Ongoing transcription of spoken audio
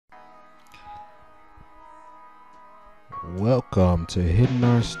Welcome to Hidden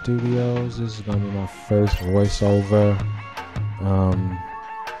Art Studios. This is gonna be my first voiceover.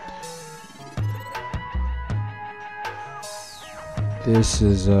 This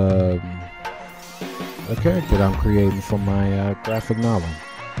is a character that I'm creating for my graphic novel,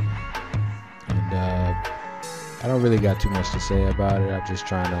 and I don't really got too much to say about it. I'm just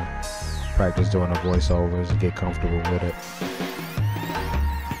trying to practice doing the voiceovers and get comfortable with it.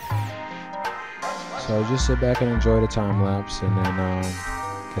 So just sit back and enjoy the time lapse, and then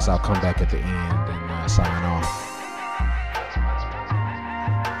guess I'll come back at the end and sign off.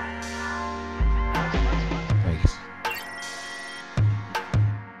 Thanks.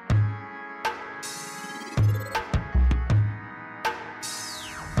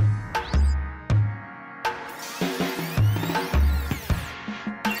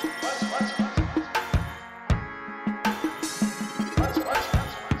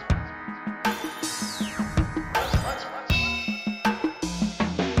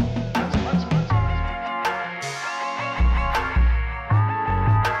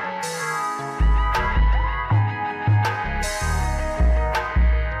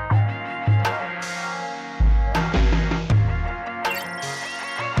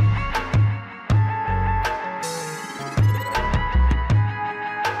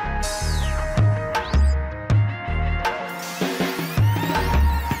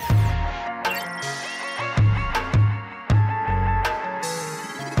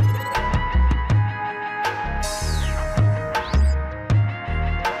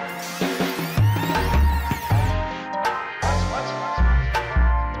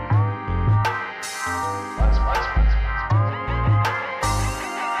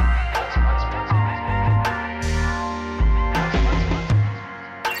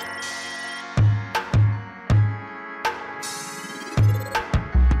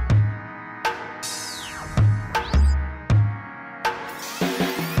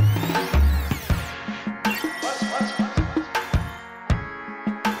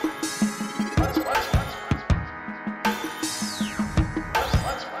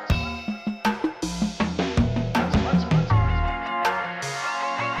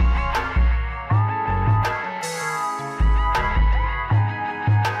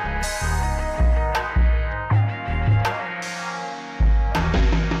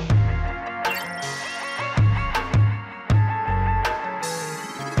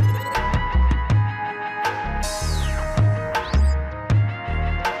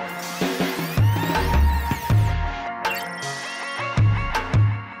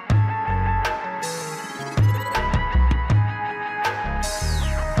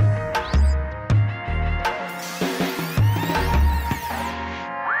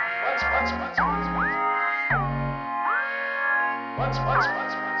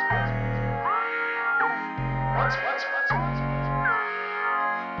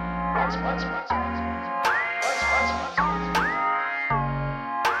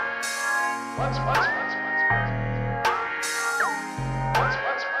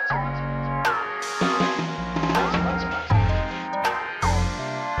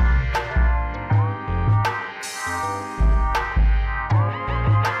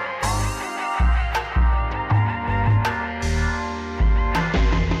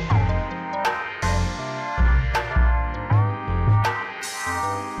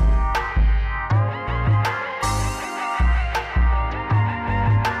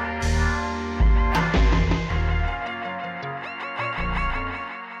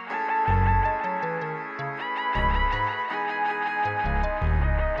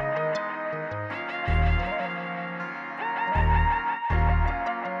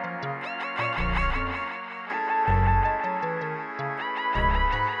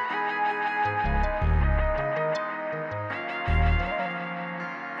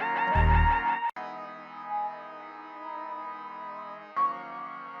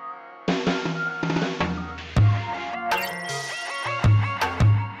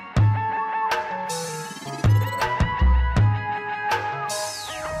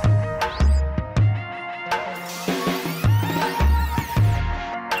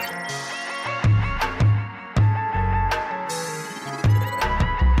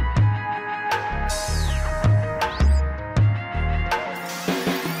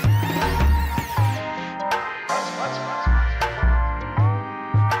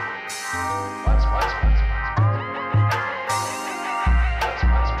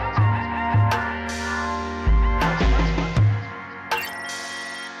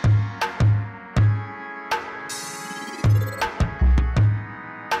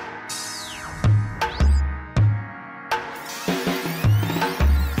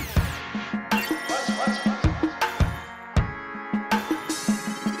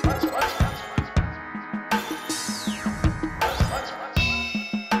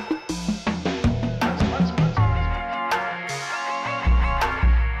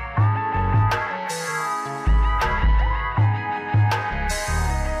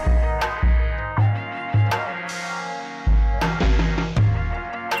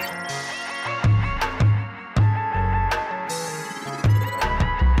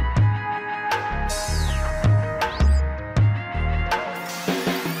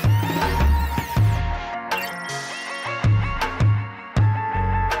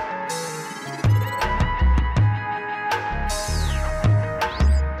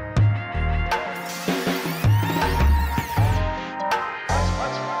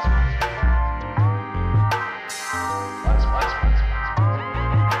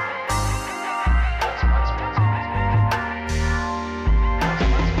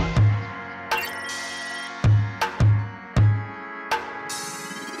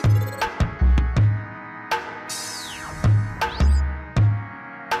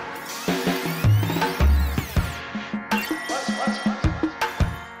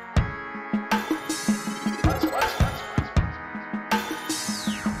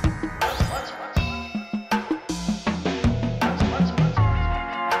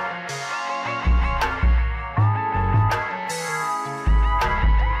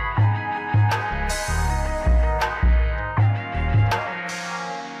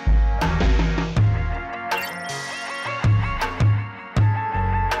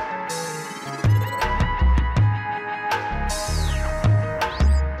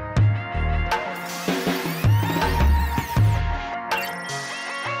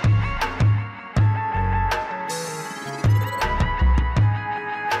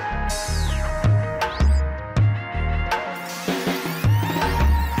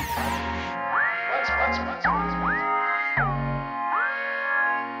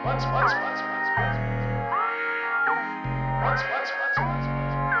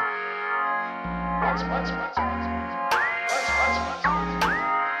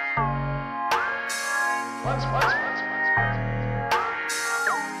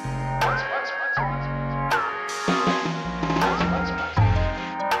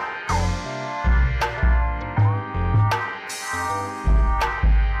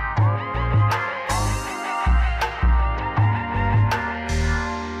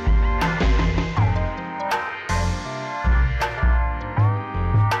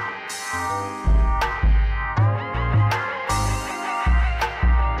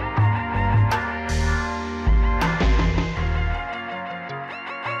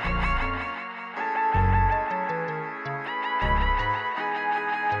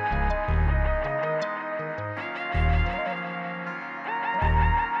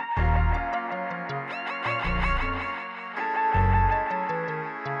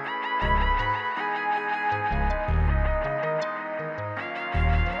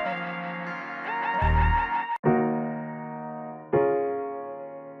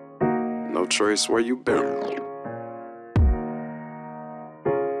 No choice where you been.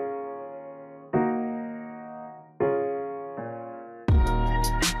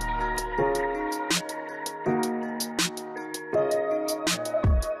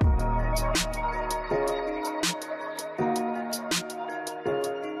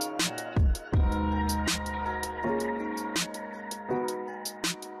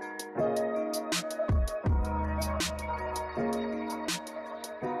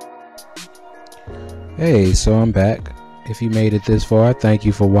 Hey, so I'm back. If you made it this far, thank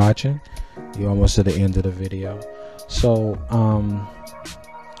you for watching. You're almost to the end of the video. So,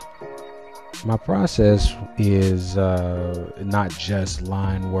 my process is not just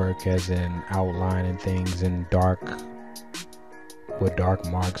line work as in outlining things in dark, with dark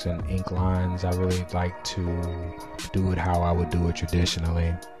marks and ink lines. I really like to do it how I would do it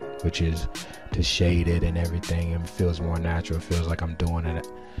traditionally, which is to shade it and everything, and it feels more natural. It feels like I'm doing it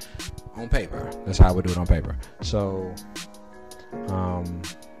on paper. That's how I would do it on paper. So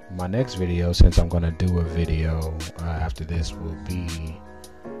my next video, since I'm gonna do a video after this, will be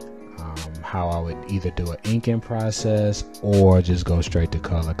how I would either do an inking process or just go straight to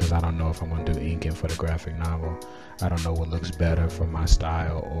color, because I don't know if I'm gonna do inking for the graphic novel. I don't know what looks better for my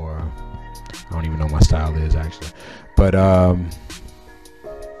style, or I don't even know what my style is actually. But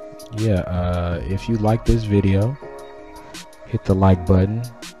yeah, if you like this video, hit the like button,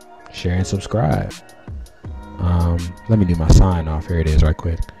 share and subscribe. Let me do my sign off. Here it is right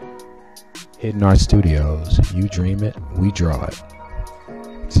quick. Hidden Art Studios. You dream it, we draw it.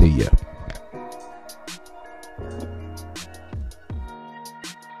 See ya.